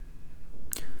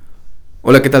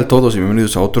Hola, ¿qué tal todos? Y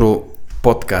bienvenidos a otro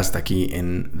podcast aquí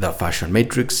en The Fashion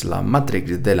Matrix, la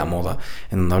Matrix de la moda,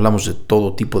 en donde hablamos de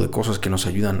todo tipo de cosas que nos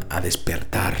ayudan a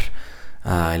despertar,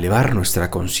 a elevar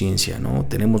nuestra conciencia, ¿no?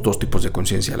 Tenemos dos tipos de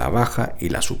conciencia, la baja y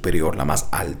la superior, la más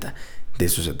alta. De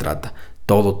eso se trata.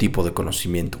 Todo tipo de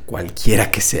conocimiento,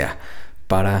 cualquiera que sea,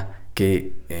 para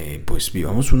que pues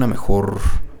vivamos una mejor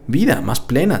vida, más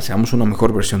plena, seamos una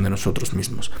mejor versión de nosotros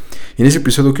mismos. Y en ese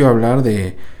episodio quiero hablar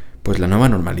de pues la nueva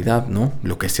normalidad, ¿no?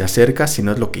 Lo que se acerca, si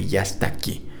no es lo que ya está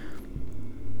aquí.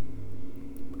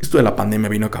 Esto de la pandemia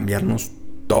vino a cambiarnos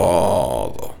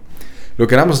todo. Lo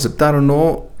queramos aceptar o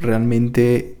no,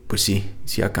 realmente, pues sí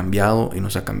ha cambiado y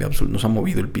nos ha cambiado, nos ha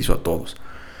movido el piso a todos.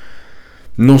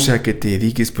 No sé a qué te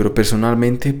dediques, pero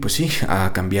personalmente, pues sí,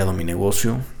 ha cambiado mi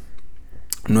negocio.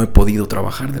 No he podido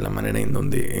trabajar de la manera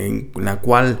en la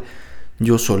cual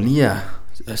yo solía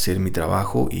hacer mi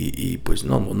trabajo y pues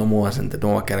no me voy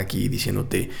a quedar aquí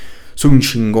diciéndote soy un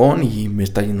chingón y me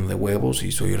está yendo de huevos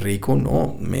y soy rico.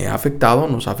 No, me ha afectado,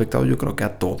 nos ha afectado, yo creo que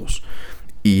a todos,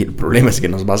 y el problema es que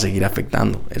nos va a seguir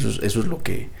afectando. Eso es lo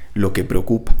que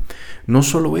preocupa. No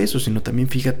solo eso, sino también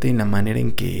fíjate en la manera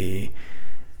en que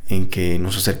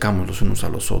nos acercamos los unos a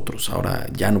los otros. Ahora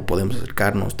ya no podemos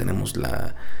acercarnos, tenemos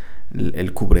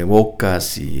el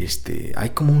cubrebocas y hay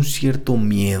como un cierto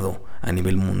miedo a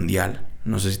nivel mundial.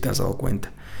 No sé si te has dado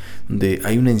cuenta, donde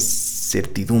hay una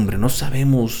incertidumbre, no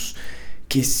sabemos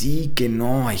que sí, que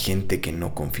no. Hay gente que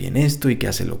no confía en esto y que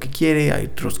hace lo que quiere, hay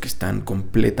otros que están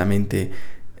completamente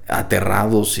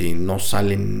aterrados y no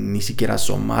salen ni siquiera a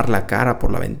asomar la cara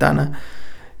por la ventana.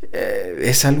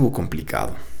 Es algo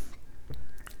complicado.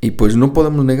 Y pues no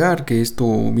podemos negar que esto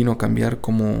vino a cambiar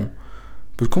cómo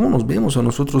nos vemos a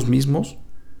nosotros mismos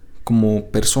como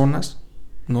personas,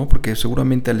 ¿no? Porque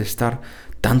seguramente al estar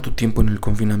tanto tiempo en el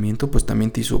confinamiento, pues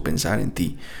también te hizo pensar en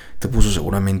ti. Te puso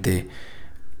seguramente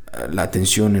la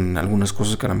atención en algunas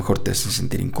cosas que a lo mejor te hacen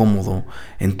sentir incómodo,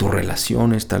 en tus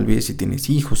relaciones, tal vez, si tienes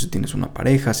hijos, si tienes una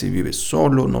pareja, si vives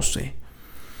solo, no sé.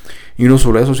 Y no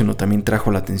solo eso, sino también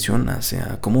trajo la atención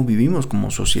hacia cómo vivimos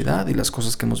como sociedad y las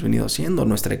cosas que hemos venido haciendo,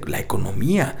 la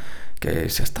economía, que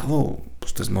se ha estado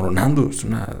pues desmoronando,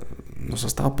 nos ha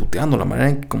estado puteando la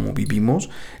manera en que como vivimos,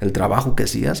 el trabajo que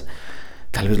hacías.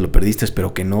 Tal vez lo perdiste,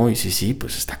 espero que no. Y sí,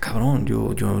 pues está cabrón.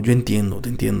 Yo entiendo, te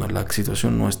entiendo. La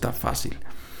situación no está fácil.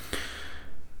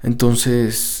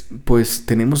 Entonces, pues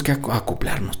tenemos que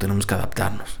acoplarnos, tenemos que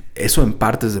adaptarnos. Eso en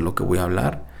parte es de lo que voy a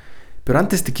hablar. Pero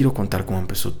antes te quiero contar cómo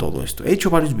empezó todo esto. He hecho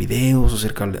varios videos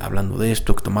hablando de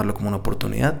esto, tomarlo como una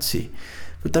oportunidad, sí.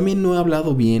 Pero también no he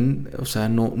hablado bien, o sea,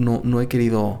 no he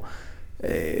querido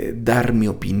dar mi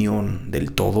opinión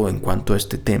del todo en cuanto a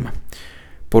este tema.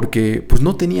 Porque pues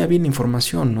no tenía bien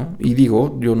información, ¿no? Y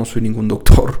digo, yo no soy ningún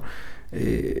doctor,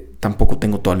 tampoco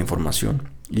tengo toda la información.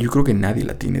 Y yo creo que nadie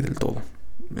la tiene del todo.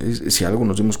 Si algo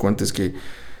nos dimos cuenta es que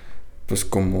pues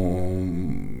como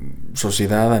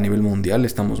sociedad a nivel mundial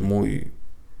estamos muy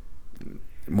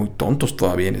tontos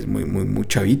todavía, muy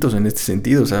chavitos en este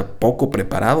sentido, o sea, poco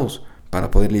preparados para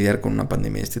poder lidiar con una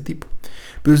pandemia de este tipo.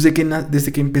 Pero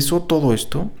desde que empezó todo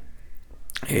esto,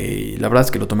 la verdad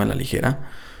es que lo tomé a la ligera.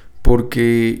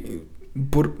 Porque,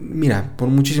 por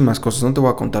muchísimas cosas, no te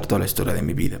voy a contar toda la historia de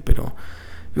mi vida, pero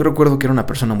yo recuerdo que era una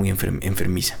persona muy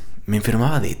enfermiza. Me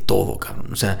enfermaba de todo,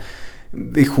 cabrón. O sea,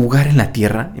 de jugar en la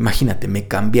tierra, imagínate, me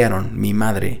cambiaron. Mi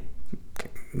madre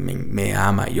me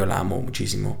ama, yo la amo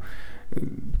muchísimo.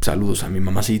 Saludos a mi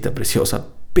mamacita preciosa,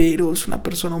 pero es una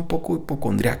persona un poco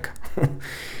hipocondriaca.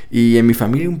 Y en mi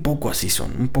familia un poco así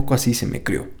se me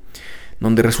crió.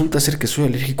 Donde resulta ser que soy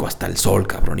alérgico hasta el sol,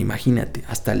 cabrón, imagínate.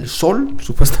 Hasta el sol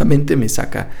supuestamente me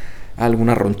saca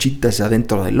algunas ronchitas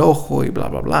adentro del ojo y bla,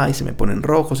 bla, bla. Y se me ponen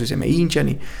rojos y se me hinchan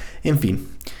y... En fin.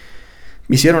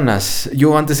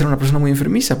 Yo antes era una persona muy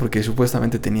enfermiza porque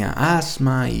supuestamente tenía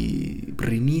asma y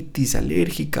rinitis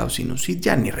alérgica o sinusitis.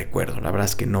 Ya ni recuerdo, la verdad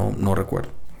es que no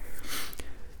recuerdo.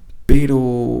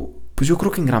 Pero... pues yo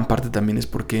creo que en gran parte también es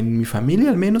porque en mi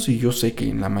familia al menos, y yo sé que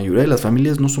en la mayoría de las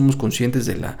familias no somos conscientes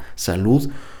de la salud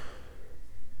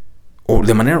o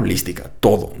de manera holística,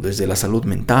 todo, desde la salud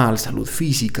mental, salud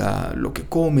física, lo que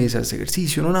comes, haces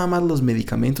ejercicio, no nada más los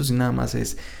medicamentos y nada más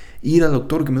es ir al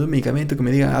doctor que me dé un medicamento, que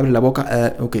me diga, abre la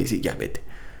boca, ok, sí, ya, vete.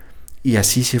 Y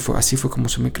así fue como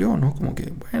se me creó, ¿no? Como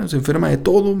que, bueno, se enferma de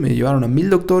todo, me llevaron a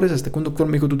 1000 doctores, hasta que un doctor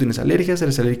me dijo, tú tienes alergias,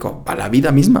 eres alérgico a la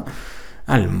vida misma.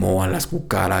 Al moho, a las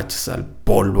cucarachas, al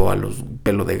polvo, a los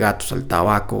pelos de gatos, al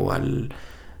tabaco, al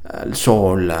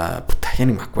sol, ya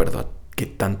ni me acuerdo a qué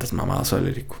tantas mamadas soy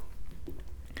alérgico.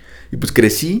 Y pues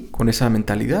crecí con esa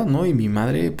mentalidad, ¿no? Y mi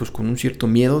madre, pues con un cierto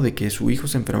miedo de que su hijo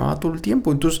se enfermaba todo el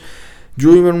tiempo. Entonces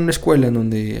Yo iba en una escuela en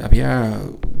donde había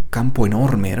un campo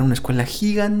enorme, era una escuela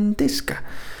gigantesca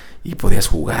y podías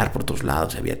jugar por todos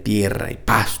lados, había tierra y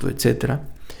pasto, etcétera.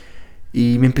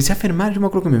 Y me empecé a enfermar. Yo me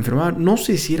acuerdo que me enfermaba, no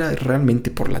sé si era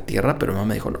realmente por la tierra, pero mi mamá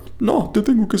me dijo, no, te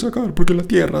tengo que sacar porque la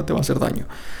tierra te va a hacer daño.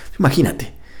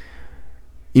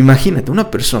 Imagínate una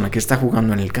persona que está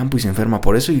jugando en el campo y se enferma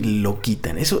por eso y lo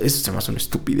quitan. Eso se me hace una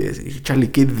estupidez. Y dije, Charlie,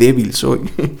 qué débil soy.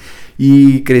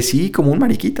 Y crecí como un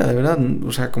mariquita, de verdad.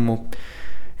 O sea, como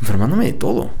enfermándome de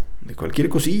todo, de cualquier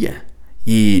cosilla.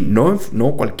 Y no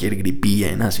cualquier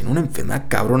gripilla, nada, sino una enfermedad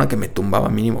cabrona que me tumbaba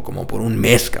mínimo como por un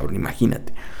mes, cabrón,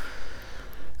 imagínate.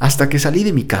 Hasta que salí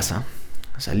de mi casa,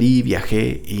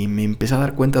 viajé y me empecé a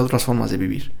dar cuenta de otras formas de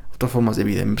vivir, otras formas de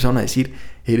vida. Me empezaron a decir,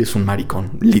 eres un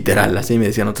maricón, literal, así me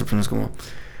decían otras personas como,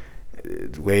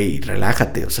 güey,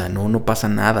 relájate, o sea, no pasa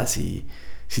nada si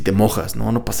te mojas,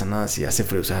 no pasa nada si hace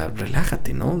frío, o sea,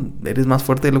 relájate, ¿no? Eres más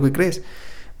fuerte de lo que crees.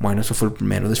 Bueno, eso fue el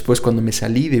primero. Después, cuando me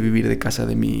salí de vivir de casa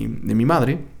de mi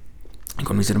madre,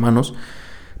 con mis hermanos,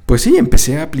 pues sí,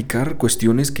 empecé a aplicar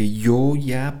cuestiones que yo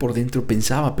ya por dentro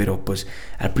pensaba, pero pues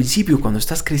al principio cuando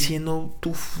estás creciendo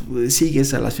tú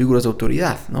sigues a las figuras de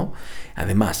autoridad, ¿no?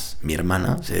 Además, mi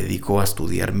hermana se dedicó a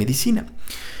estudiar medicina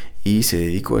y se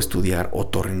dedicó a estudiar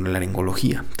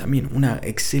otorrinolaringología, también una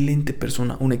excelente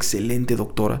persona, una excelente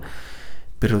doctora,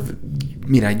 pero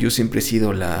mira, yo siempre he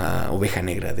sido la oveja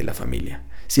negra de la familia,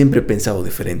 siempre he pensado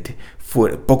diferente,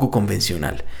 poco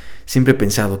convencional. Siempre he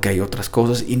pensado que hay otras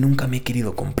cosas y nunca me he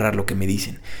querido comprar lo que me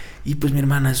dicen. Y pues mi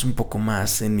hermana es un poco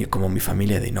más como mi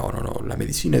familia de no, la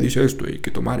medicina dice esto, hay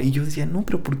que tomar. Y yo decía, no,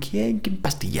 pero ¿por qué hay que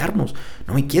empastillarnos?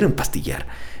 No me quiero empastillar.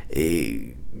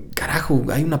 Carajo,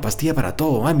 hay una pastilla para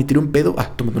todo. Ay, me tiré un pedo,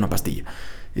 tómate una pastilla.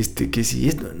 Que si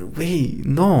esto, güey,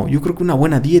 no, yo creo que una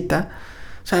buena dieta,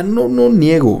 o sea, no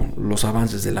niego los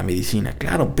avances de la medicina,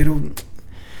 claro, pero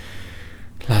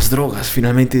las drogas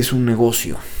finalmente es un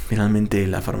negocio. Finalmente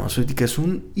la farmacéutica es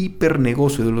un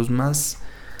hipernegocio de los más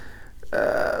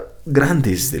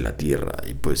grandes de la tierra.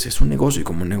 Y pues es un negocio. Y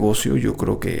como negocio yo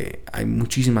creo que hay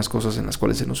muchísimas cosas en las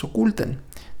cuales se nos ocultan.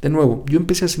 De nuevo, yo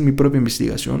empecé a hacer mi propia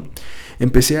investigación.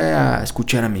 Empecé a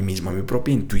escuchar a mí mismo, a mi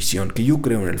propia intuición. Que yo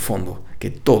creo en el fondo que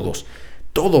todos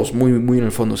muy, muy en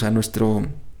el fondo, o sea, nuestro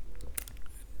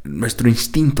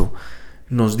instinto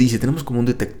nos dice, tenemos como un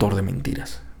detector de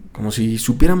mentiras. Como si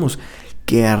supiéramos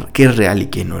qué es real y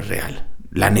qué no es real.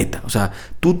 La neta. O sea,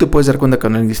 tú te puedes dar cuenta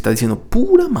cuando alguien está diciendo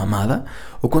pura mamada.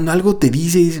 O cuando algo te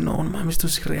dice y dice, no mames, esto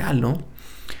es irreal, ¿no?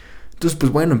 Entonces,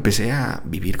 pues bueno, empecé a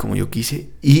vivir como yo quise.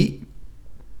 Y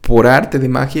por arte de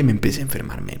magia me empecé a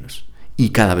enfermar menos. Y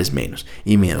cada vez menos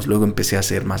y menos. Luego empecé a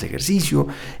hacer más ejercicio.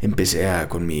 Empecé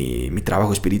con mi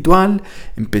trabajo espiritual.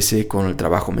 Empecé con el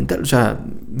trabajo mental. O sea,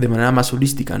 de manera más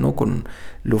holística, ¿no? Con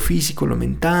lo físico, lo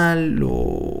mental,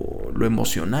 lo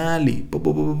emocional. Y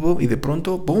de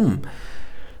pronto, ¡pum!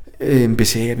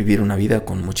 Empecé a vivir una vida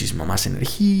con muchísima más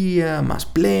energía, más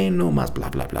pleno, más bla,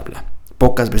 bla, bla, bla.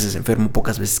 Pocas veces enfermo,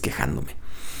 pocas veces quejándome.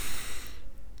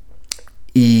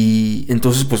 Y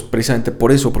entonces, pues precisamente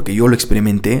por eso, porque yo lo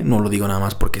experimenté, no lo digo nada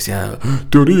más porque sea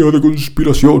teoría de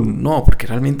conspiración, no, porque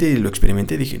realmente lo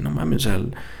experimenté y dije, no mames, o sea,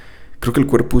 creo que el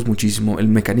cuerpo es muchísimo,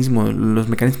 los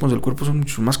mecanismos del cuerpo son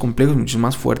mucho más complejos, mucho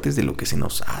más fuertes de lo que se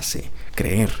nos hace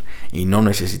creer. Y no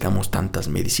necesitamos tantas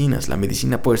medicinas, la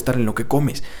medicina puede estar en lo que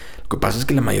comes. Lo que pasa es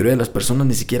que la mayoría de las personas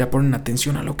ni siquiera ponen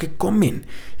atención a lo que comen.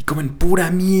 Y comen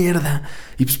pura mierda.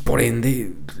 Y pues por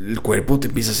ende el cuerpo se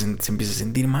empieza a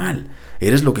sentir mal.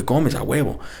 Eres lo que comes, a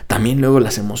huevo. También luego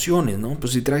las emociones, ¿no?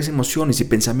 Pues si traes emociones y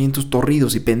pensamientos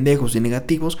torridos y pendejos y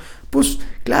negativos, pues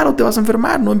claro, te vas a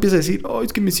enfermar, ¿no? Empiezas a decir,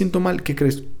 es que me siento mal. ¿Qué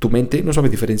crees? Tu mente no sabe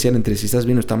diferenciar entre si estás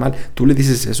bien o está mal. Tú le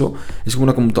dices eso, es como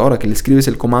una computadora que le escribes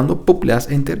el comando, ¡pum!, le das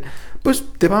enter, pues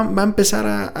te va a empezar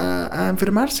a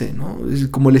enfermarse, ¿no? Es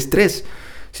como el estrés.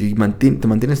 Si te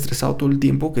mantienes estresado todo el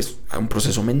tiempo, que es un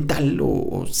proceso mental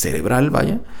o cerebral,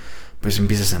 vaya, pues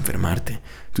empiezas a enfermarte.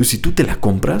 Entonces, si tú te la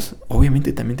compras,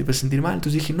 obviamente también te vas a sentir mal.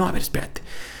 Entonces dije, no, a ver, espérate.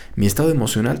 Mi estado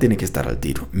emocional tiene que estar al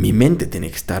tiro. Mi mente tiene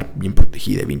que estar bien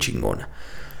protegida, bien chingona.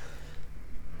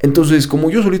 Entonces, como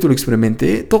yo solito lo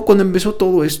experimenté, cuando empezó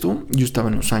todo esto, yo estaba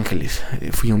en Los Ángeles.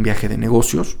 Fui a un viaje de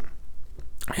negocios.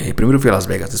 Primero fui a Las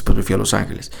Vegas, después me fui a Los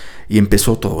Ángeles. Y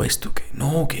empezó todo esto,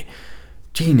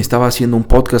 estaba haciendo un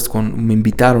podcast me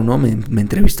invitaron, ¿no? Me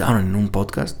entrevistaron en un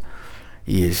podcast.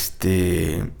 Y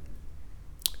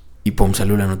pum,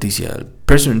 salió la noticia. El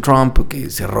presidente Trump que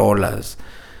cerró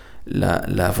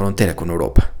la frontera con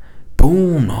Europa.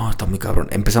 Pum, no, está muy cabrón.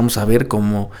 Empezamos a ver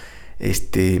cómo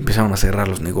empezaron a cerrar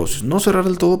los negocios. No cerrar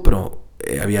del todo, pero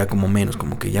había como menos,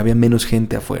 como que ya había menos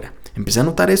gente afuera. Empecé a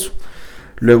notar eso.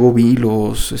 Luego vi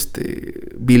los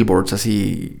billboards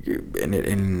así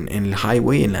en el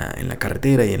highway, en la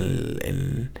carretera y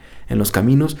en los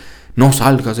caminos. No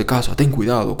salgas de casa, ten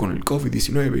cuidado con el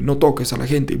COVID-19, no toques a la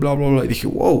gente y bla, bla, bla. Y dije,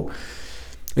 wow.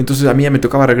 Entonces a mí ya me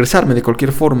tocaba regresarme de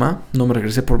cualquier forma. No me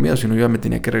regresé por miedo, sino yo ya me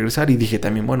tenía que regresar. Y dije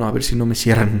también, bueno, a ver si no me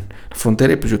cierran la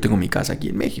frontera. Pues yo tengo mi casa aquí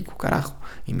en México, carajo.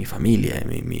 Y mi familia,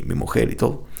 y mi mujer y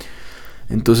todo.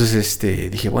 Entonces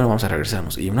dije, bueno, vamos a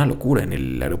regresarnos. Y una locura, en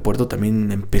el aeropuerto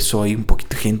también empezó ahí un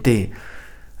poquito de gente,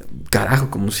 carajo,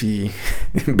 como si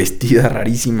vestida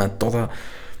rarísima, toda,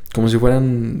 como si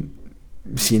fueran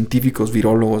científicos,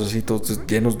 virólogos, así, todos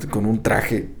llenos con un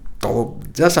traje, todo,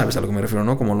 ya sabes a lo que me refiero,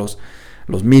 ¿no? Como los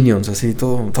Minions, así,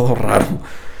 todo raro.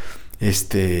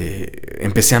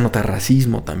 Empecé a notar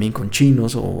racismo también con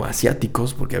chinos o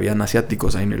asiáticos, porque habían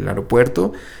asiáticos ahí en el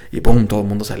aeropuerto, y pum, todo el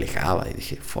mundo se alejaba, y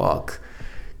dije, fuck.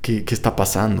 ¿Qué está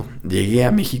pasando? Llegué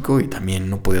a México y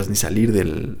también no podías ni salir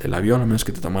del avión a menos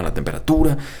que te tomara la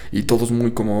temperatura y todos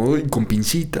muy como con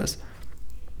pincitas.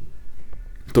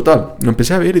 Total, lo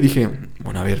empecé a ver y dije,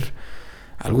 bueno, a ver,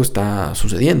 algo está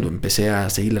sucediendo. Empecé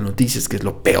a seguir las noticias, que es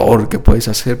lo peor que puedes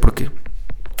hacer, porque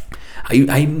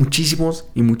hay muchísimos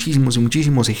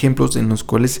ejemplos en los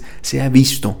cuales se ha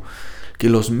visto que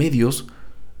los medios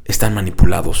están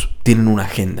manipulados, tienen una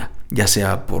agenda, ya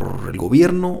sea por el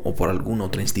gobierno o por alguna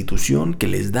otra institución que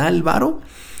les da el varo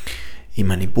y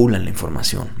manipulan la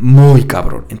información. Muy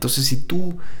cabrón. Entonces, si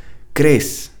tú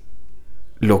crees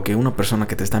lo que una persona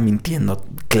que te está mintiendo,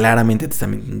 claramente te está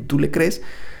mintiendo, tú le crees,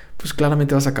 pues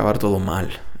claramente vas a acabar todo mal.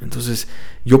 Entonces,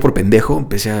 yo por pendejo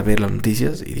empecé a ver las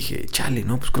noticias y dije, chale,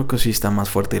 no, pues creo que sí está más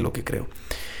fuerte de lo que creo.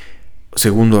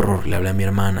 Segundo error, le hablé a mi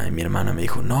hermana y mi hermana me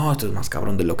dijo, no, esto es más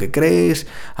cabrón de lo que crees.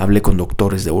 Hablé con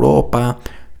doctores de Europa,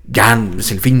 ya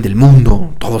es el fin del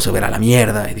mundo, todo se verá a la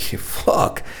mierda. Y dije,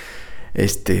 fuck,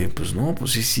 pues no,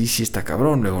 pues sí está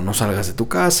cabrón. Luego no salgas de tu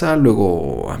casa.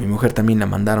 Luego a mi mujer también la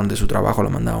mandaron de su trabajo, la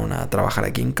mandaron a trabajar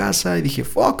aquí en casa. Y dije,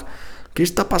 fuck, ¿qué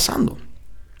está pasando?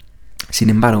 Sin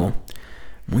embargo,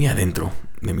 muy adentro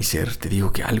de mi ser, te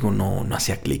digo que algo no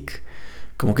hacía clic.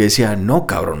 Como que decía, no,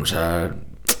 cabrón, o sea,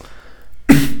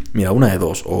 mira, una de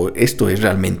dos, o esto es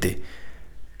realmente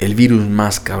el virus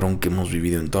más cabrón que hemos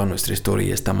vivido en toda nuestra historia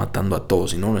y está matando a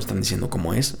todos y no nos están diciendo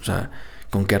cómo es, o sea,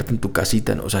 con quedarte en tu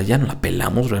casita, o sea, ya no la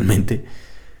pelamos realmente,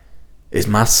 es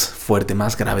más fuerte,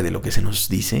 más grave de lo que se nos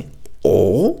dice,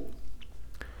 o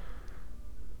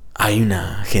hay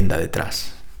una agenda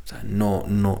detrás, o sea, no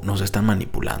nos están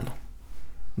manipulando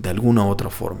de alguna u otra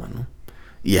forma, ¿no?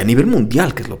 Y a nivel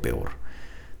mundial, que es lo peor.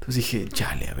 Entonces dije,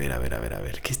 chale, a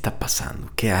ver, ¿qué está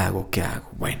pasando? ¿Qué hago?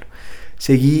 Bueno,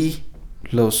 seguí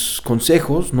los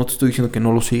consejos, no te estoy diciendo que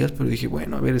no los sigas, pero dije,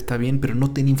 bueno, a ver, está bien, pero no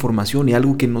tenía información. Y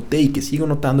algo que noté y que sigo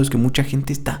notando es que mucha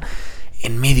gente está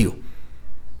en medio.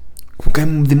 Como que hay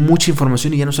de mucha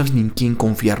información y ya no sabes ni en quién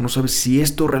confiar, no sabes si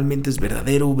esto realmente es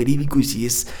verdadero, verídico y si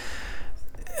es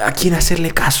a quién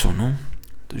hacerle caso, ¿no?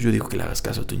 Entonces yo digo que le hagas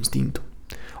caso a tu instinto.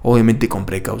 Obviamente con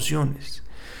precauciones.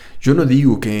 Yo no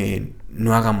digo que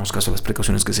no hagamos caso a las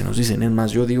precauciones que se nos dicen. Es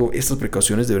más, yo digo, estas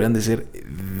precauciones deberían de ser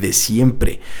de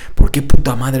siempre. ¿Por qué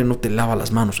puta madre no te lava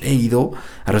las manos? He ido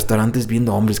a restaurantes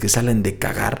viendo a hombres que salen de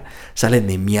cagar, salen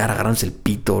de miar, agarrándose el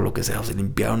pito o lo que sea, o se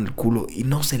limpiaron el culo y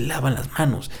no se lavan las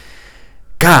manos.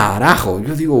 Carajo,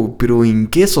 yo digo, pero ¿en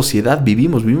qué sociedad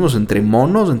vivimos? ¿Vivimos entre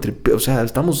monos? O sea,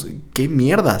 ¿qué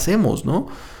mierda hacemos, no?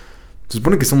 Se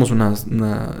supone que somos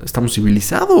estamos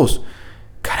civilizados.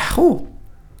 Carajo.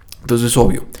 Entonces,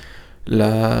 obvio,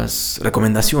 las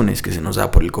recomendaciones que se nos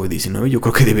da por el COVID-19 yo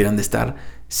creo que deberían de estar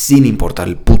sin importar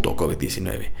el puto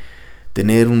COVID-19.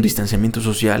 Tener un distanciamiento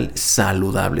social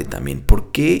saludable también.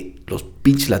 ¿Por qué los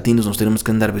pinches latinos nos tenemos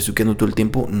que andar besuqueando todo el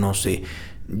tiempo? No sé.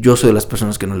 Yo soy de las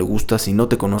personas que no le gusta. Si no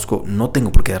te conozco, no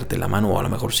tengo por qué darte la mano, o a lo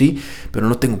mejor sí, pero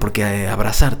no tengo por qué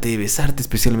abrazarte, besarte,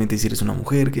 especialmente si eres una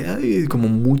mujer, que como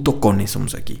muy tocones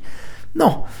somos aquí.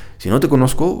 No, si no te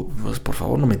conozco, pues por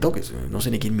favor no me toques. No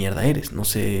sé ni quién mierda eres, no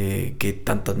sé qué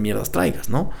tantas mierdas traigas,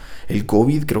 ¿no? El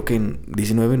COVID, creo que en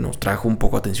 19 nos trajo un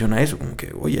poco atención a eso, como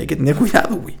que, oye, hay que tener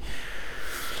cuidado, güey.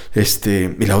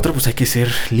 Y la otra, pues hay que ser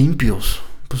limpios.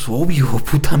 Pues obvio,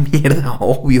 puta mierda,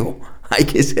 obvio. Hay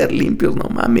que ser limpios, no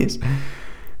mames.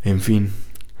 En fin.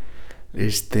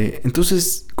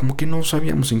 Entonces, como que no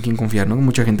sabíamos en quién confiar, ¿no?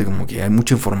 Mucha gente, como que hay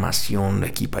mucha información de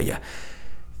aquí para allá.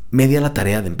 Me di a la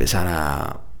tarea de empezar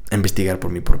a investigar por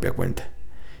mi propia cuenta.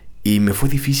 Y me fue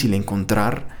difícil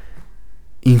encontrar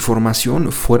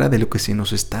información fuera de lo que se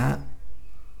nos está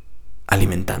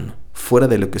alimentando, fuera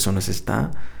de lo que se nos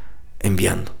está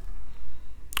enviando,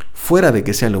 fuera de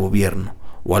que sea el gobierno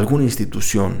o alguna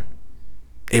institución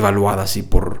evaluada así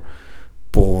por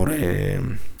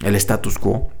el status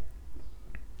quo,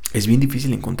 es bien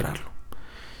difícil encontrarlo.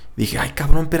 Dije, ay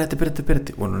cabrón,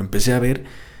 espérate. Bueno, empecé a ver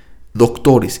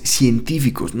doctores,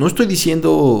 científicos. No estoy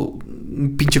diciendo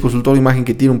un pinche consultor de imagen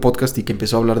que tiene un podcast y que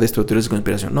empezó a hablar de esto de teorías de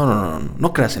conspiración.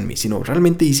 No creas en mí, sino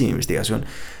realmente hice investigación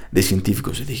de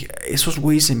científicos. Y dije, esos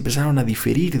güeyes empezaron a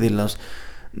diferir de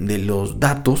los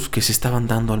datos que se estaban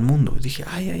dando al mundo. Y dije,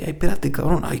 ay, espérate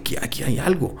cabrón, aquí hay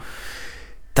algo.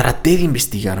 Traté de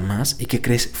investigar más y ¿qué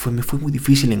crees? Me fue muy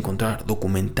difícil encontrar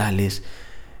documentales,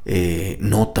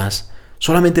 notas.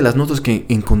 Solamente las notas que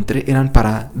encontré eran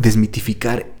para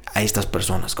desmitificar a estas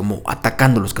personas, como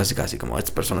atacándolos casi, como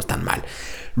estas personas están mal.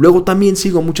 Luego también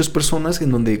sigo a muchas personas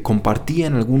en donde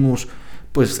compartían algunos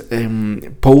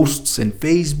posts en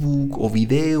Facebook o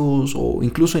videos o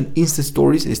incluso en Insta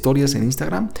Stories, historias en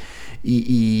Instagram,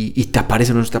 y te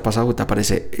aparece, no te ha pasado, te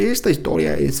aparece, esta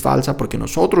historia es falsa porque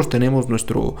nosotros tenemos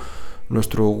nuestro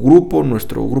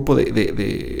grupo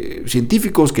de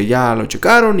científicos que ya lo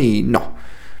checaron y no,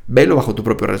 velo bajo tu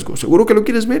propio riesgo, seguro que lo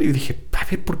quieres ver. Y yo dije, a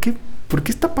ver, ¿por qué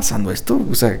está pasando esto?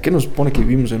 O sea, ¿qué nos pone que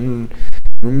vivimos en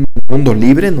un mundo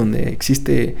libre en donde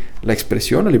existe la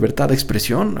expresión, la libertad de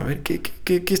expresión? A ver,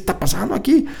 ¿qué está pasando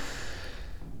aquí?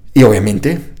 Y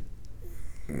obviamente,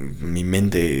 mi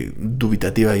mente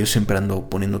dubitativa, yo siempre ando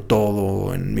poniendo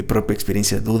todo en mi propia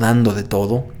experiencia, dudando de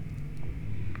todo.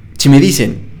 Si me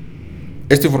dicen,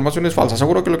 esta información es falsa,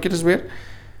 ¿seguro que lo quieres ver?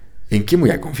 ¿En quién voy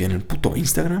a confiar? ¿En el puto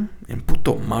Instagram? ¿En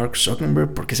puto Mark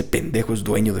Zuckerberg? Porque ese pendejo es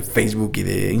dueño de Facebook y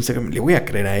de Instagram. ¿Le voy a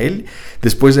creer a él?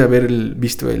 Después de haber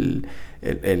visto el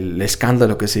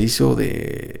escándalo que se hizo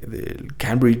del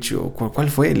Cambridge, o ¿cuál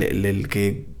fue? El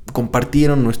que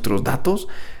compartieron nuestros datos.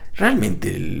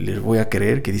 ¿Realmente les voy a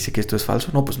creer que dice que esto es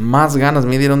falso? No, pues más ganas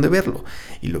me dieron de verlo.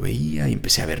 Y lo veía y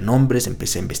empecé a ver nombres,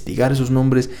 empecé a investigar esos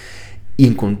nombres.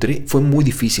 Y fue muy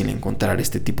difícil encontrar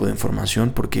este tipo de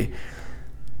información porque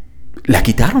la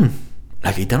quitaron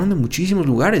de muchísimos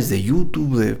lugares, de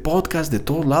YouTube, de podcast, de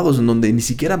todos lados, en donde ni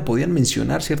siquiera podían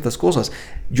mencionar ciertas cosas.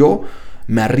 Yo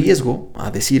me arriesgo a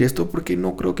decir esto porque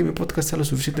no creo que mi podcast sea lo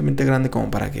suficientemente grande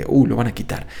como para que, lo van a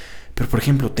quitar. Pero, por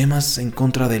ejemplo, temas en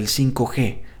contra del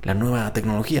 5G, la nueva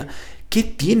tecnología. ¿Qué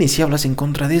tienes si hablas en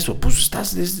contra de eso? Pues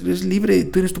es libre,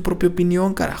 tú tienes tu propia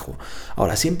opinión, carajo.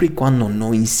 Ahora, siempre y cuando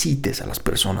no incites a las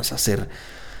personas a hacer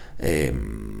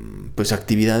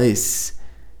actividades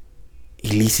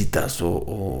ilícitas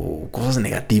o cosas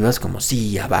negativas, como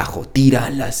sí, abajo, tira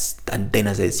las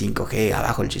antenas de 5G,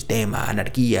 abajo el sistema,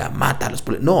 anarquía, mata a los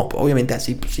no, obviamente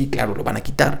así, pues sí, claro, lo van a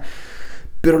quitar.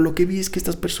 Pero lo que vi es que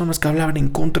estas personas que hablaban en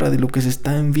contra de lo que se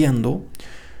está enviando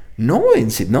no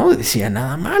decía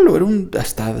nada malo, era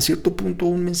hasta cierto punto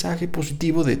un mensaje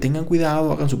positivo de tengan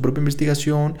cuidado, hagan su propia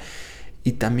investigación.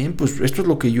 Y también, pues, esto es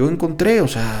lo que yo encontré, o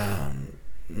sea,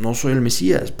 no soy el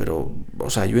Mesías, pero, o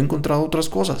sea, yo he encontrado otras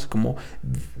cosas, como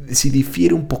si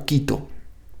difiere un poquito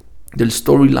del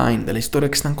storyline, de la historia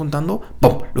que están contando,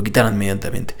 ¡pum!, lo quitaron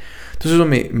inmediatamente. Entonces eso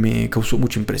me causó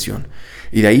mucha impresión.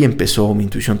 Y de ahí empezó mi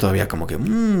intuición todavía como que,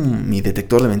 mi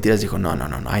detector de mentiras dijo, no,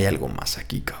 hay algo más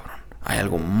aquí, cabrón. Hay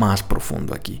algo más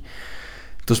profundo aquí.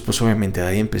 Entonces, pues obviamente de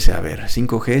ahí empecé a ver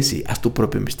 5G, sí, haz tu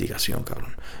propia investigación,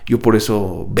 cabrón. Yo por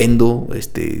eso vendo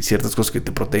ciertas cosas que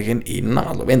te protegen y no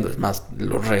más lo vendo, es más,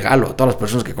 los regalo a todas las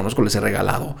personas que conozco, les he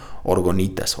regalado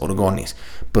orgones,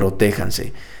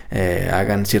 protéjanse,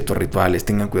 hagan ciertos rituales,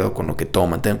 tengan cuidado con lo que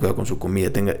toman, tengan cuidado con su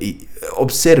comida, y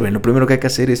observen. Lo primero que hay que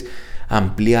hacer es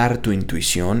ampliar tu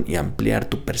intuición y ampliar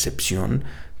tu percepción,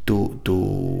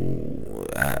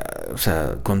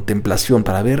 contemplación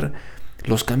para ver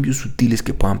los cambios sutiles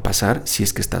que puedan pasar si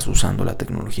es que estás usando la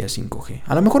tecnología 5G.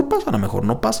 A lo mejor pasa, a lo mejor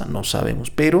no pasa, no sabemos,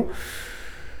 pero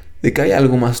de que hay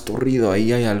algo más torrido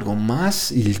ahí, hay algo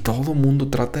más, y todo el mundo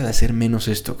trata de hacer menos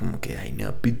esto, como que hay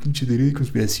una pinche teoría de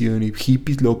conspiración y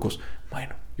hippies locos.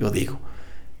 Bueno, yo digo,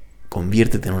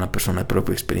 conviértete en una persona de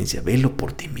propia experiencia, velo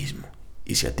por ti mismo.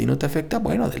 Y si a ti no te afecta,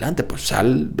 bueno, adelante, pues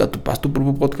haz tu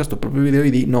propio podcast, tu propio video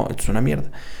y di, no, esto es una mierda.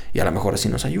 Y a lo mejor así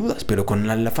nos ayudas, pero con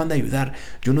el afán de ayudar.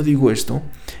 Yo no digo esto,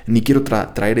 ni quiero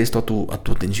traer esto a tu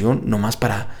atención, nomás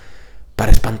para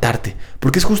espantarte.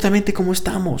 Porque es justamente como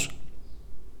estamos.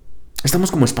 Estamos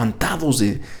como espantados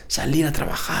de salir a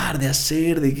trabajar, de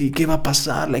hacer, de qué va a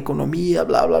pasar, la economía,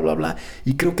 bla, bla, bla, bla.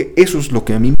 Y creo que eso es lo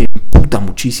que a mí me imputa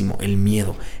muchísimo, el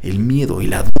miedo y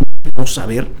la duda de no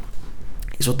saber.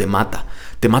 Eso te mata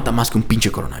más que un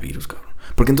pinche coronavirus, cabrón.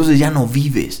 Porque entonces ya no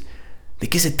vives. ¿De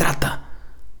qué se trata?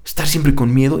 Estar siempre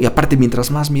con miedo. Y aparte,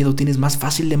 mientras más miedo tienes, más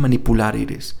fácil de manipular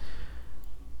eres.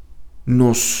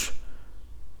 Nos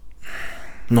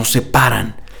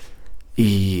separan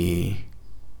y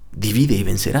divide y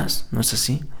vencerás, ¿no es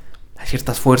así? Hay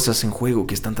ciertas fuerzas en juego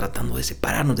que están tratando de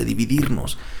separarnos, de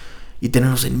dividirnos y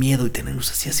tenernos en miedo y tenernos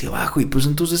así hacia abajo. Y pues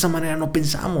entonces de esa manera no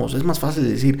pensamos. Es más fácil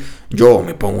decir, yo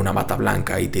me pongo una bata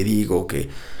blanca y te digo que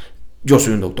yo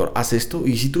soy un doctor, haz esto.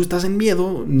 Y si tú estás en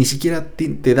miedo, ni siquiera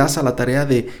te das a la tarea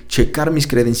de checar mis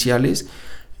credenciales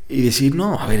y decir,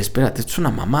 no, a ver, espérate, esto es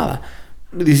una mamada.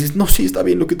 Y dices, no, sí, está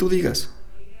bien lo que tú digas.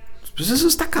 Pues eso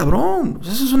está cabrón,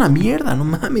 eso es una mierda, no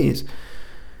mames.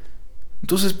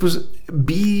 Entonces, pues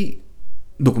vi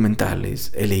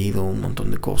documentales, he leído un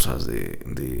montón de cosas,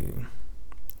 de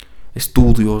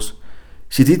estudios.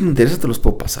 Si a ti te interesa, te los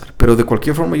puedo pasar. Pero de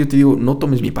cualquier forma, yo te digo, no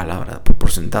tomes mi palabra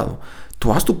por sentado.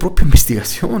 Tú haz tu propia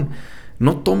investigación.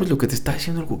 No tomes lo que te está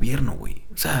diciendo el gobierno, güey.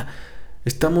 O sea,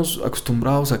 estamos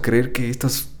acostumbrados a creer que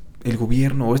el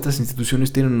gobierno o estas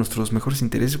instituciones tienen nuestros mejores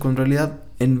intereses, cuando en realidad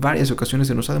en varias ocasiones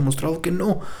se nos ha demostrado que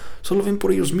no. Solo ven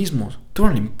por ellos mismos. Tú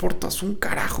no le importas un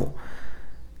carajo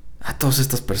a todas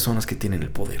estas personas que tienen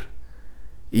el poder.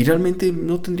 Y realmente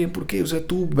no tendrían por qué. O sea,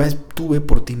 tú ve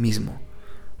por ti mismo.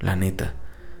 La neta.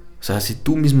 O sea, si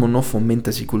tú mismo no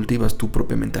fomentas y cultivas tu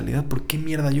propia mentalidad, ¿por qué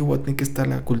mierda yo voy a tener que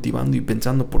estarla cultivando y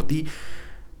pensando por ti?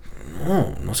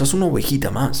 No seas una ovejita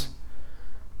más.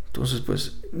 Entonces,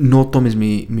 pues, no tomes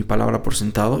mi palabra por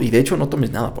sentado. Y de hecho, no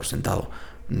tomes nada por sentado.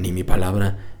 Ni mi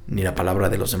palabra, ni la palabra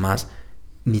de los demás,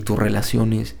 ni tus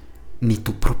relaciones, ni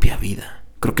tu propia vida.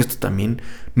 Creo que esto también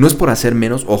no es por hacer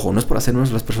menos, ojo, no es por hacer menos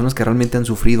a las personas que realmente han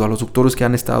sufrido, a los doctores que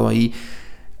han estado ahí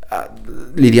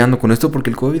lidiando con esto,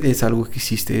 porque el COVID es algo que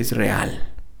existe, es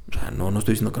real. O sea, no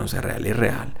estoy diciendo que no sea real, es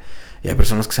real. Y hay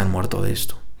personas que se han muerto de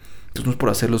esto. Entonces no es por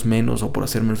hacerlos menos o por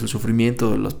hacer menos el sufrimiento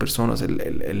de las personas,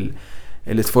 el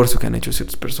esfuerzo que han hecho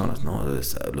ciertas personas, ¿no?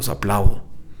 Los aplaudo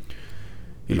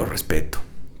y los respeto.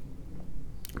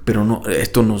 Pero no,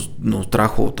 esto nos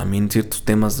trajo también ciertos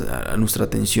temas a nuestra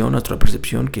atención, a nuestra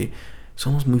percepción, que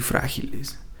somos muy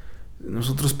frágiles.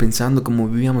 Nosotros pensando como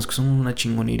vivíamos que somos una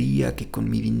chingonería, que con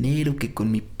mi dinero, que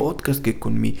con mi podcast, que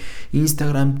con mi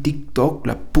Instagram, TikTok,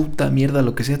 la puta mierda,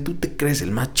 lo que sea, tú te crees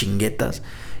el más chinguetas.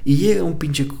 Y llega un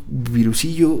pinche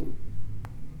virusillo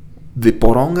de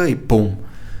poronga y ¡pum!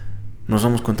 Nos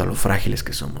damos cuenta de lo frágiles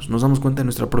que somos. Nos damos cuenta de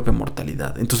nuestra propia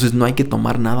mortalidad. Entonces no hay que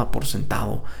tomar nada por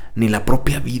sentado. Ni la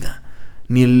propia vida.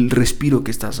 Ni el respiro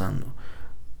que estás dando.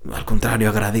 Al contrario,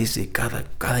 agradece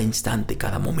cada instante,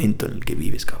 cada momento en el que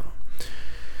vives, cabrón.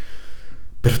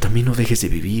 Pero también no dejes de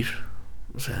vivir.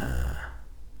 O sea,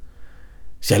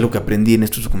 si algo que aprendí en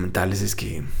estos documentales es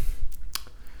que,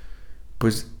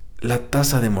 pues, la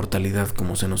tasa de mortalidad,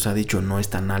 como se nos ha dicho, no es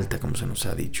tan alta como se nos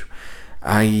ha dicho.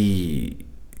 Hay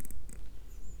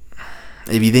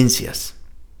evidencias,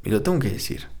 y lo tengo que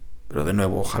decir, pero de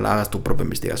nuevo, ojalá hagas tu propia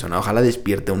investigación, ojalá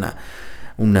despierte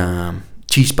una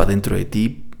chispa dentro de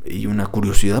ti y una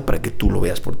curiosidad para que tú lo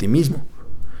veas por ti mismo.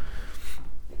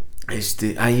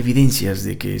 Hay evidencias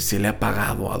de que se le ha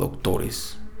pagado a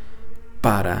doctores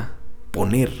para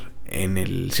poner en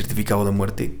el certificado de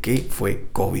muerte que fue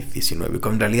COVID-19,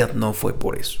 cuando en realidad no fue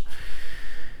por eso.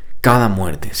 Cada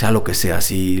muerte, sea lo que sea,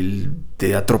 si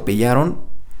te atropellaron,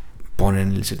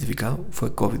 ponen el certificado,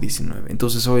 fue COVID-19.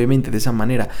 Entonces, obviamente, de esa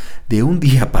manera, de un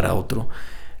día para otro,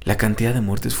 la cantidad de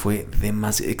muertes fue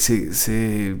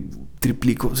se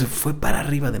triplicó, se fue para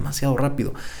arriba demasiado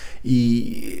rápido.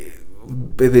 Y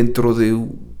dentro de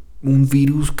un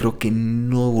virus, creo que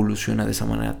no evoluciona de esa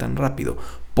manera tan rápido.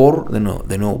 De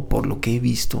nuevo, por lo que he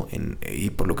visto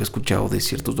y por lo que he escuchado de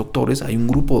ciertos doctores, hay un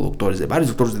grupo de doctores, de varios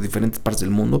doctores de diferentes partes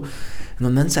del mundo,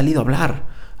 donde han salido a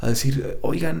hablar, a decir,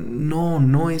 oigan,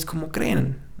 no es como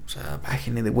creen, o sea,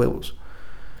 bájenle de huevos.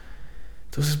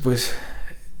 Entonces, pues,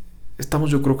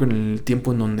 estamos yo creo que en el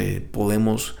tiempo en donde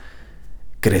podemos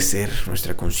crecer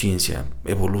nuestra conciencia,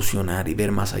 evolucionar y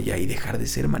ver más allá y dejar de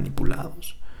ser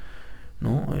manipulados,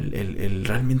 ¿no? El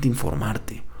realmente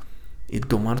informarte y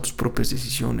tomar tus propias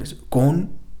decisiones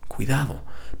con cuidado,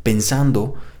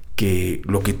 pensando que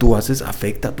lo que tú haces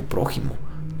afecta a tu prójimo.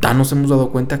 Ya nos hemos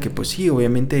dado cuenta que, pues sí,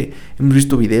 obviamente hemos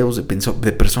visto videos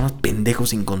de personas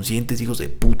pendejos, inconscientes, hijos de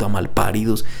puta,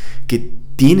 malparidos, que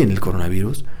tienen el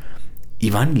coronavirus y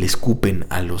van y le escupen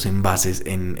a los envases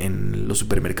en los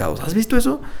supermercados. ¿Has visto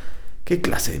eso? ¿Qué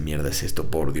clase de mierda es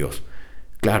esto, por Dios?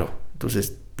 Claro,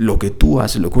 entonces lo que tú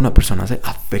haces, lo que una persona hace,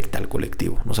 afecta al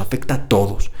colectivo, nos afecta a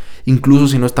todos, incluso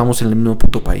si no estamos en el mismo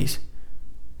puto país.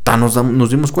 Nos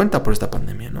dimos cuenta por esta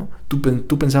pandemia, ¿no?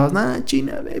 Tú pensabas,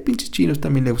 China, pinches chinos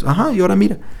también lejos. Ajá, y ahora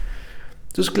mira.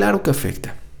 Entonces, claro que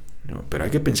afecta, ¿no? Pero hay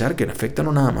que pensar que afecta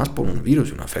no nada más por un virus,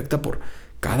 sino afecta por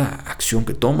cada acción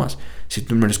que tomas. Si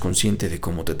tú no eres consciente de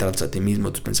cómo te tratas a ti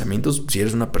mismo, tus pensamientos, si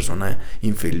eres una persona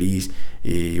infeliz,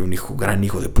 gran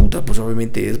hijo de puta, pues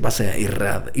obviamente vas a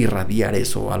irradiar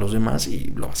eso a los demás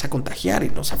y lo vas a contagiar y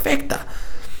nos afecta.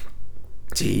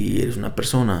 Si eres una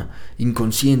persona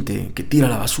inconsciente que tira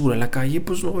la basura en la calle,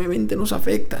 pues obviamente nos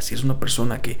afecta. Si eres una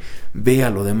persona que ve a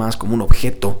lo demás como un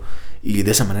objeto y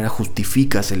de esa manera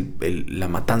justificas la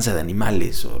matanza de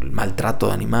animales o el maltrato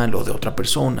de animal o de otra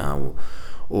persona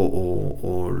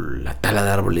o la tala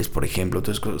de árboles, por ejemplo.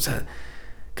 Entonces, o sea,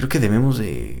 creo que debemos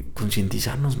de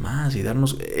concientizarnos más y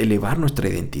elevar nuestra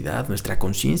identidad, nuestra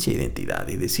conciencia e identidad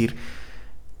y decir,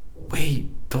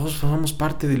 güey, todos somos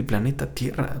parte del planeta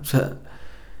Tierra. O sea,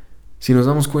 si nos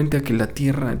damos cuenta que la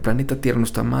Tierra, el planeta Tierra,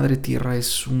 nuestra madre Tierra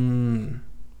es un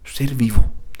ser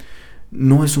vivo,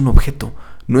 no es un objeto,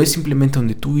 no es simplemente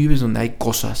donde tú vives, donde hay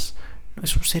cosas, no,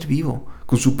 es un ser vivo,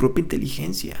 con su propia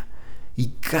inteligencia.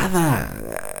 Y cada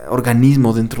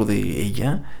organismo dentro de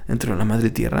ella, dentro de la madre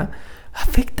Tierra,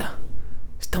 afecta.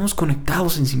 Estamos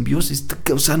conectados en simbiosis,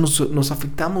 o sea, nos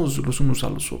afectamos los unos a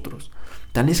los otros.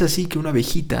 Tan es así que una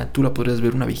abejita, tú la podrías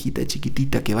ver, una abejita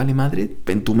chiquitita que vale madre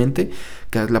en tu mente,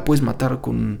 que la puedes matar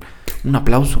con un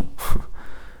aplauso.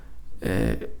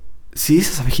 Si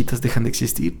esas abejitas dejan de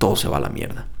existir, todo se va a la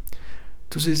mierda.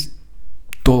 Entonces,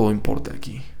 todo importa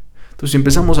aquí. Entonces, si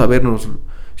empezamos a vernos,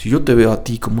 si yo te veo a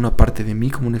ti como una parte de mí,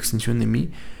 como una extensión de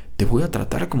mí, te voy a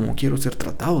tratar como quiero ser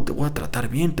tratado, te voy a tratar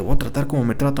bien, te voy a tratar como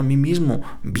me trato a mí mismo,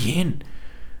 bien.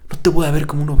 No te voy a ver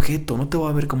como un objeto, no te voy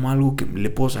a ver como algo que le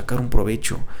puedo sacar un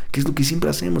provecho, que es lo que siempre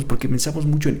hacemos, porque pensamos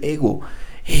mucho en ego,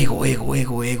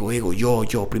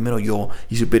 yo, primero yo,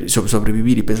 y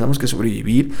sobrevivir, y pensamos que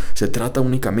sobrevivir se trata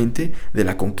únicamente de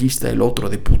la conquista del otro,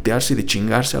 de putearse y de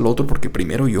chingarse al otro, porque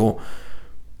primero yo.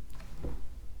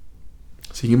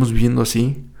 Seguimos viviendo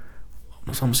así,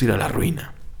 nos vamos a ir a la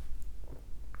ruina.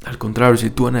 Al contrario,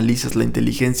 si tú analizas la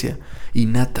inteligencia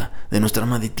innata de nuestra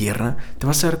madre tierra, te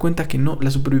vas a dar cuenta que no, la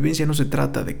supervivencia no se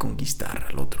trata de conquistar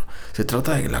al otro, se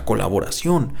trata de la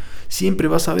colaboración. Siempre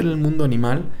vas a ver en el mundo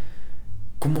animal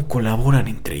cómo colaboran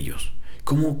entre ellos,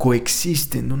 cómo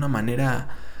coexisten de una manera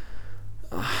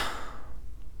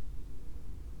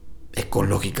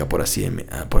ecológica, por así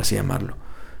llamarlo,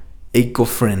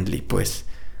 eco-friendly, pues.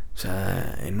 O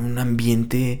sea, en un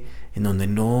ambiente en donde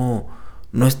no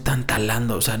están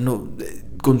talando, o sea, no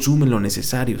consumen lo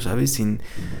necesario, ¿sabes?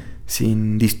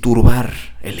 Sin disturbar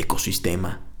el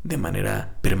ecosistema de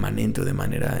manera permanente o de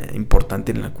manera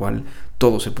importante, en la cual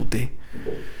todo se putee.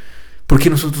 ¿Por qué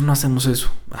nosotros no hacemos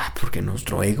eso? Porque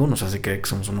nuestro ego nos hace creer que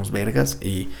somos unos vergas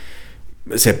y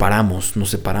nos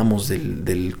separamos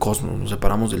del cosmos, nos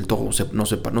separamos del todo,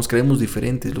 nos creemos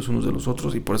diferentes los unos de los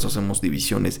otros y por eso hacemos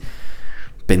divisiones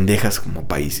pendejas como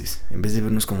países, en vez de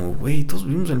vernos como, güey, todos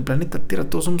vivimos en el planeta Tierra,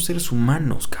 todos somos seres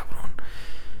humanos, cabrón.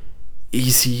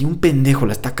 Y si un pendejo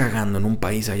la está cagando en un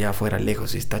país allá afuera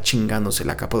lejos y está chingándose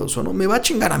la capa de ozono, me va a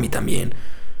chingar a mí también.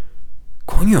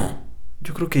 Coño,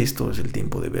 yo creo que esto es el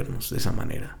tiempo de vernos de esa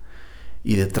manera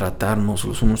y de tratarnos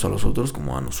los unos a los otros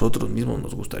como a nosotros mismos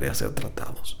nos gustaría ser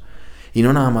tratados. Y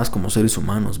no nada más como seres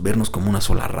humanos, vernos como una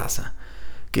sola raza,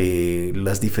 que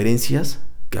las diferencias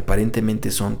que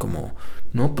aparentemente son como,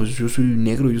 no, pues yo soy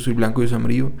negro, yo soy blanco, yo soy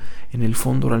amarillo, en el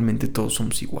fondo realmente todos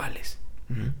somos iguales,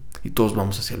 ¿sí? Y todos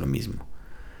vamos hacia lo mismo.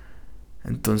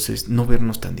 Entonces, no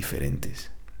vernos tan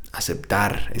diferentes,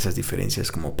 aceptar esas diferencias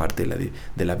como parte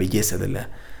de la belleza de la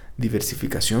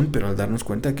diversificación, pero al darnos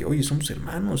cuenta que, oye, somos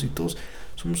hermanos y todos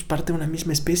somos parte de una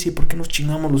misma especie, ¿por qué nos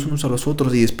chingamos los unos a los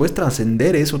otros? Y después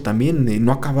trascender eso también,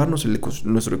 no acabarnos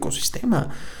nuestro ecosistema,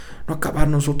 no acabar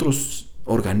nosotros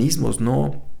organismos,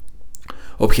 no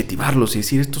objetivarlos y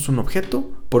decir esto es un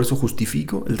objeto, por eso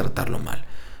justifico el tratarlo mal.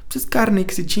 Pues es carne,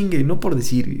 que se chingue, no por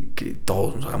decir que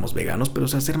todos nos hagamos veganos, pero o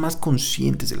sea, ser más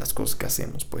conscientes de las cosas que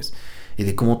hacemos, pues, y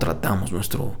de cómo tratamos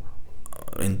nuestro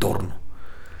entorno.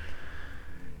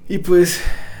 Y pues,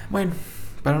 bueno,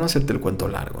 para no hacerte el cuento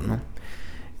largo, ¿no?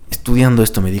 Estudiando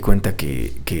esto me di cuenta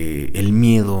que el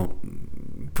miedo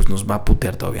pues nos va a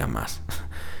putear todavía más.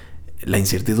 La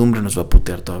incertidumbre nos va a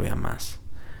putear todavía más.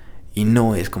 Y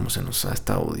no es como se nos ha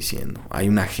estado diciendo. Hay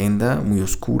una agenda muy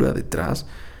oscura detrás,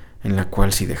 en la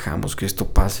cual si dejamos que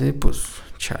esto pase, pues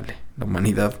chale, la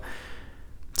humanidad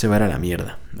se va a ir a la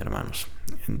mierda, hermanos.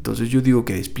 Entonces yo digo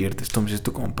que despiertes, tomes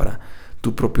esto como para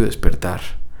tu propio despertar,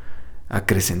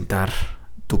 acrecentar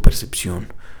tu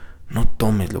percepción. No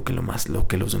tomes lo que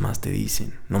los demás te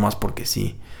dicen, no más porque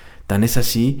sí. Tan es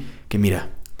así que mira,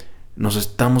 nos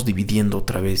estamos dividiendo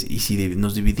otra vez, y si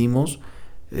nos dividimos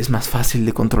es más fácil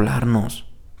de controlarnos.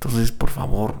 Entonces, por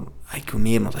favor, hay que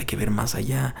unirnos, hay que ver más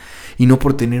allá. Y no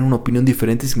por tener una opinión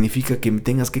diferente significa que me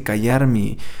tengas que callar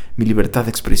mi libertad de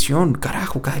expresión.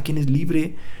 Carajo, cada quien es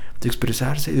libre de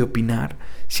expresarse, de opinar,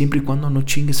 siempre y cuando no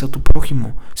chingues a tu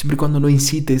prójimo, siempre y cuando no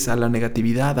incites a la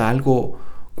negatividad, a algo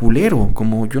culero.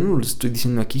 Como yo no les estoy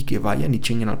diciendo aquí que vayan y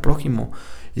chinguen al prójimo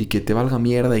y que te valga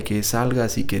mierda y que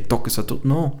salgas y que toques a todo.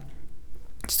 No,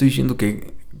 estoy diciendo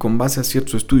que con base a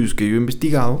ciertos estudios que yo he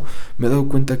investigado, me he dado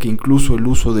cuenta que incluso el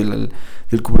uso del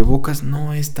cubrebocas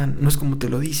no es como te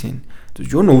lo dicen.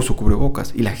 Entonces yo no uso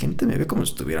cubrebocas y la gente me ve como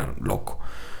si estuviera loco.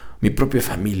 Mi propia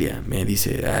familia me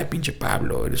dice, ay, pinche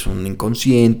Pablo, eres un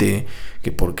inconsciente,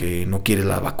 que porque no quieres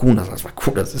las vacunas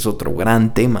es otro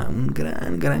gran tema, un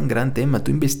gran tema.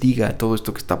 Tú investiga todo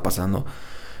esto que está pasando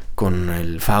con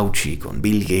el Fauci, con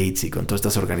Bill Gates y con todas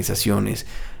estas organizaciones.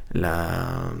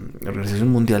 La Organización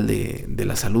Mundial de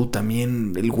la Salud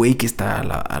también, el güey que está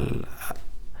a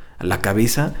la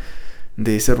cabeza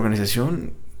de esa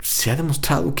organización, se ha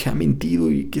demostrado que ha mentido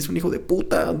y que es un hijo de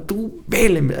puta. Tú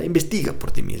vele, investiga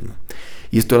por ti mismo.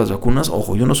 Y esto de las vacunas,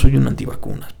 ojo, yo no soy un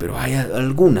antivacunas, pero hay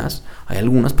algunas,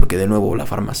 porque de nuevo la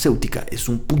farmacéutica es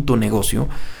un puto negocio.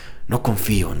 No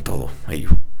confío en todo ello,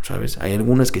 ¿sabes? Hay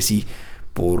algunas que sí,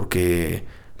 porque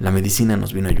la medicina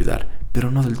nos viene a ayudar,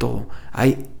 pero no del todo.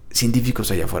 Hay científicos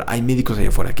allá afuera, hay médicos allá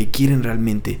afuera que quieren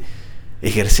realmente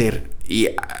ejercer y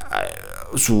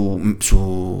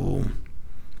su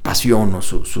pasión o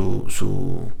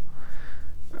su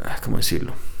 ¿cómo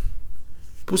decirlo?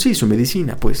 Pues sí, su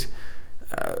medicina, pues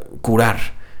curar,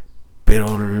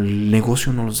 pero el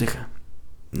negocio no los deja.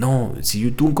 No,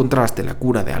 si tú encontraste la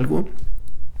cura de algo,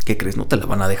 ¿qué crees? No te la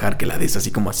van a dejar que la des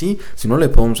así como así. Si no le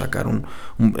podemos sacar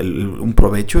un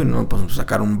provecho y no le podemos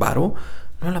sacar un varo,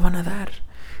 no la van a dar.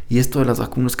 Y esto de las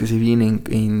vacunas que se vienen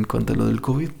en cuanto a lo del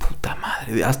COVID, puta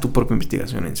madre, haz tu propia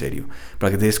investigación en serio,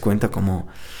 para que te des cuenta como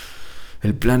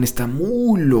el plan está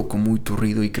muy loco, muy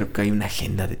turrido, y creo que hay una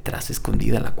agenda detrás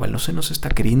escondida, la cual no se nos está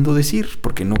queriendo decir,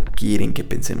 porque no quieren que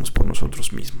pensemos por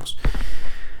nosotros mismos.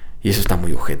 Y eso está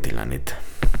muy ojete, la neta.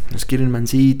 Nos quieren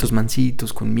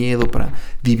mansitos, con miedo,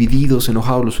 divididos,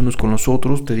 enojados los unos con los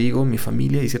otros. Te digo, mi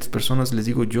familia y ciertas personas les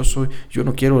digo, yo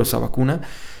no quiero esa vacuna.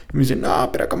 Y me dicen,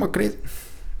 no, pero ¿cómo crees?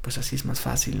 Pues así es más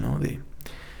fácil, ¿no? De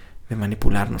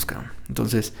manipularnos, cabrón.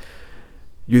 Entonces,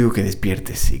 yo digo que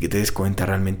despiertes y que te des cuenta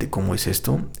realmente cómo es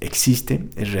esto. Existe,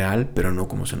 es real, pero no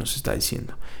como se nos está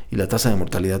diciendo. Y la tasa de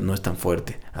mortalidad no es tan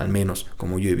fuerte, al menos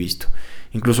como yo he visto.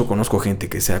 Incluso conozco gente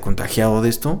que se ha contagiado de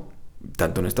esto,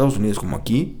 tanto en Estados Unidos como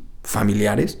aquí,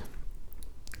 familiares,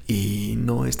 y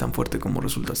no es tan fuerte como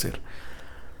resulta ser.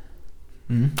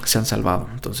 Se han salvado,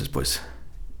 entonces pues,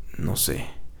 no sé.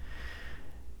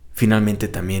 Finalmente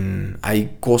también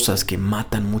hay cosas que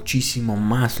matan muchísimo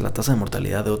más la tasa de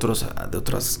mortalidad de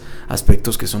otros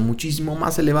aspectos que son muchísimo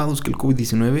más elevados que el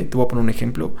COVID-19. Te voy a poner un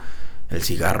ejemplo. El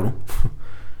cigarro.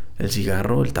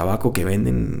 El tabaco que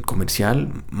venden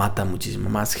comercial mata muchísimo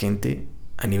más gente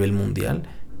a nivel mundial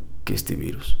que este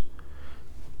virus.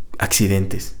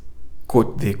 Accidentes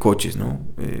de coches, ¿no?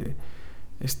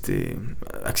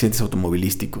 Accidentes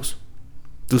automovilísticos.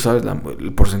 Tú sabes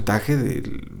el porcentaje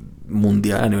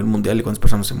a nivel mundial de cuántas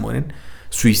personas se mueren.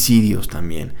 Suicidios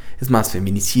también. Es más,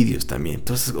 feminicidios también.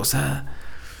 Entonces, o sea,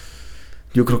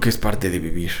 yo creo que es parte de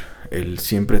vivir. El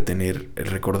siempre el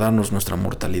recordarnos nuestra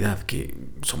mortalidad, que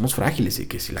somos frágiles y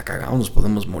que si la cagamos nos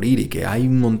podemos morir y que hay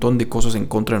un montón de cosas en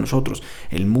contra de nosotros.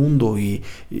 El mundo y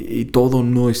todo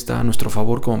no está a nuestro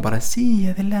favor como para, sí,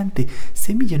 adelante,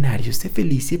 sé millonario, sé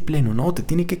feliz, sé pleno. No, te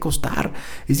tiene que costar.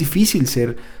 Es difícil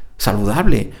ser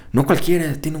saludable. No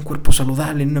cualquiera tiene un cuerpo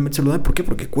saludable, una mente saludable. ¿Por qué?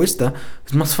 Porque cuesta.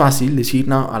 Es más fácil decir,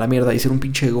 no, a la mierda, y ser un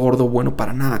pinche gordo bueno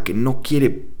para nada, que no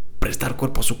quiere prestar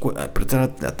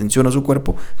atención a su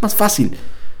cuerpo. Es más fácil.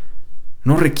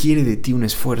 No requiere de ti un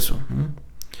esfuerzo.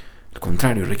 Al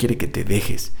contrario, requiere que te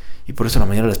dejes. Y por eso la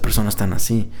mayoría de las personas están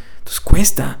así. Entonces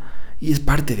cuesta. Y es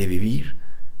parte de vivir,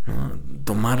 ¿no?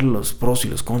 Tomar los pros y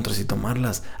los contras y tomar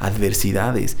las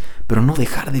adversidades. Pero no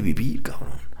dejar de vivir,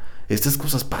 cabrón. Estas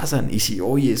cosas pasan, y si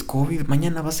hoy es COVID,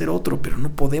 mañana va a ser otro, pero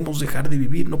no podemos dejar de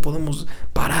vivir, no podemos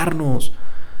pararnos.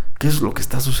 ¿Qué es lo que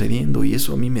está sucediendo? Y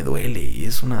eso a mí me duele, y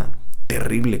es una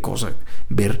terrible cosa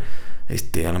ver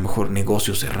a lo mejor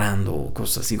negocios cerrando,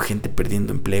 cosas así, gente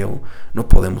perdiendo empleo. No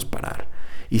podemos parar.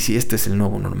 Y si este es el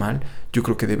nuevo normal, yo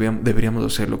creo que deberíamos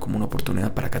hacerlo como una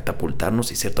oportunidad para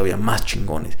catapultarnos y ser todavía más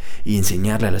chingones y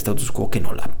enseñarle al status quo que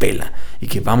no la pela y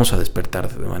que vamos a despertar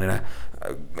de manera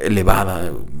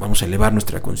elevada, vamos a elevar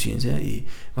nuestra conciencia y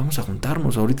vamos a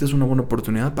juntarnos. Ahorita es una buena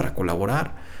oportunidad para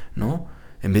colaborar, ¿no?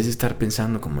 En vez de estar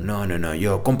pensando como, no,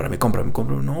 yo, cómprame.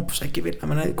 No, pues hay que ver la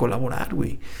manera de colaborar,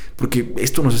 güey. Porque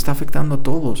esto nos está afectando a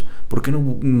todos. ¿Por qué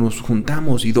no nos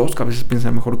juntamos y dos cabezas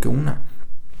piensan mejor que una?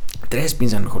 3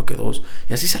 piensan mejor que 2.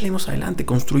 Y así salimos adelante.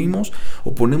 Construimos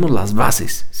o ponemos las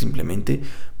bases simplemente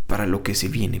para lo que se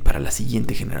viene, para la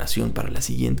siguiente generación, para la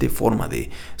siguiente forma de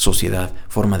sociedad,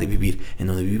 forma de vivir, en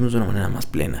donde vivimos de una manera más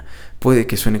plena. Puede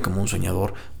que suene como un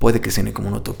soñador, puede que suene como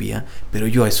una utopía, pero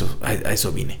yo a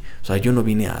eso vine. O sea, yo no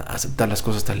vine a aceptar las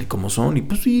cosas tal y como son, y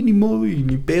pues sí, ni modo, y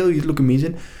ni pedo, y es lo que me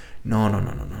dicen. No.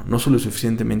 No soy lo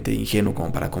suficientemente ingenuo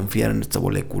como para confiar en esta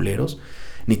bola de culeros,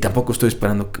 ni tampoco estoy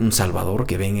esperando un salvador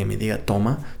que venga y me diga,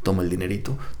 toma el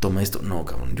dinerito, toma esto. No,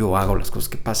 cabrón, yo hago las cosas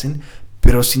que pasen,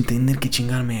 pero sin tener que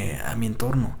chingarme a mi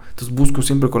entorno. Entonces busco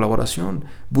siempre colaboración,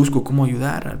 busco cómo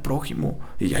ayudar al prójimo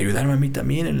y ayudarme a mí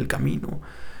también en el camino.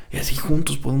 Y así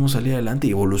juntos podemos salir adelante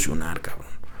y evolucionar,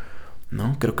 cabrón,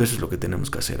 ¿no? Creo que eso es lo que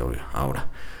tenemos que hacer hoy, ahora.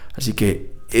 Así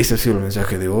que ese ha sido el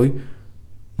mensaje de hoy.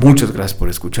 Muchas gracias por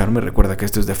escucharme. Recuerda que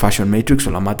esto es The Fashion Matrix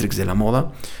o la Matrix de la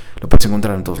moda. Lo puedes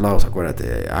encontrar en todos lados,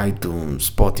 acuérdate, iTunes,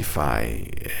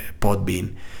 Spotify,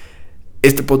 Podbean.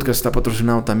 Este podcast está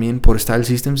patrocinado también por Style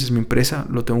Systems, es mi empresa,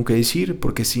 lo tengo que decir,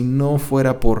 porque si no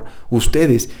fuera por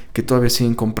ustedes que todavía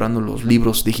siguen comprando los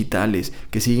libros digitales,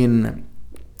 que siguen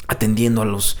atendiendo a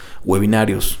los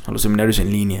webinarios, a los seminarios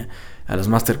en línea, a las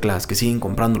masterclass, que siguen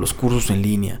comprando los cursos en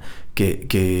línea,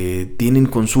 que tienen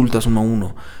consultas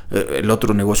 1-a-1. El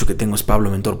otro negocio que tengo es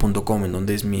pablomentor.com, en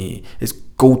donde es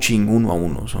coaching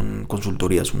 1-a-1, son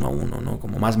consultorías 1-a-1, ¿no?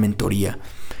 Como más mentoría.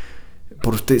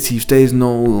 Si ustedes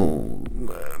no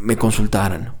me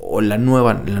consultaran, o el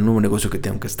nuevo negocio que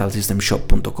tengo, que es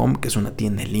stylesystemshop.com, que es una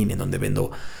tienda en línea donde vendo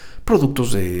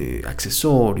productos de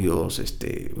accesorios,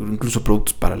 incluso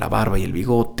productos para la barba y el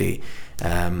bigote,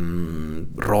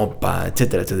 ropa,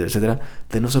 etcétera.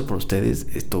 De no ser por ustedes,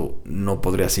 esto no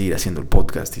podría seguir haciendo el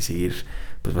podcast y seguir,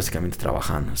 pues básicamente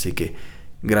trabajando. Así que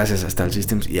gracias a Style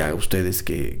Systems y a ustedes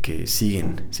que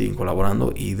siguen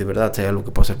colaborando, y de verdad, si hay algo que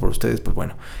puedo hacer por ustedes, pues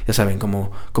bueno, ya saben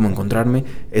cómo encontrarme,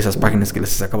 esas páginas que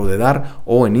les acabo de dar,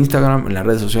 o en Instagram, en las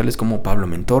redes sociales como Pablo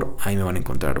Mentor, ahí me van a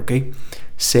encontrar, ¿ok?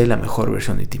 Sé la mejor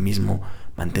versión de ti mismo,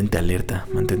 mantente alerta,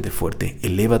 mantente fuerte,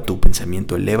 eleva tu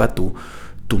pensamiento, eleva tu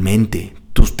mente,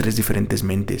 tus 3 diferentes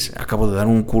mentes. Acabo de dar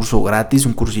un cursillo gratis,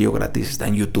 está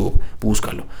en YouTube,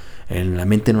 búscalo. En la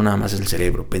mente no nada más es el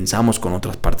cerebro, pensamos con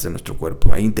otras partes de nuestro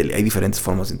cuerpo, hay diferentes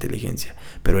formas de inteligencia,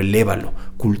 pero elévalo,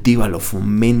 cultívalo,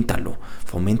 fomenta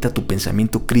tu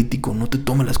pensamiento crítico, no te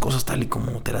tomes las cosas tal y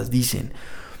como te las dicen,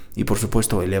 y por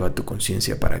supuesto eleva tu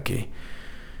conciencia para que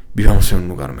vivamos en un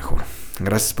lugar mejor.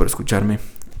 Gracias por escucharme,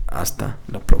 hasta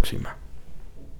la próxima.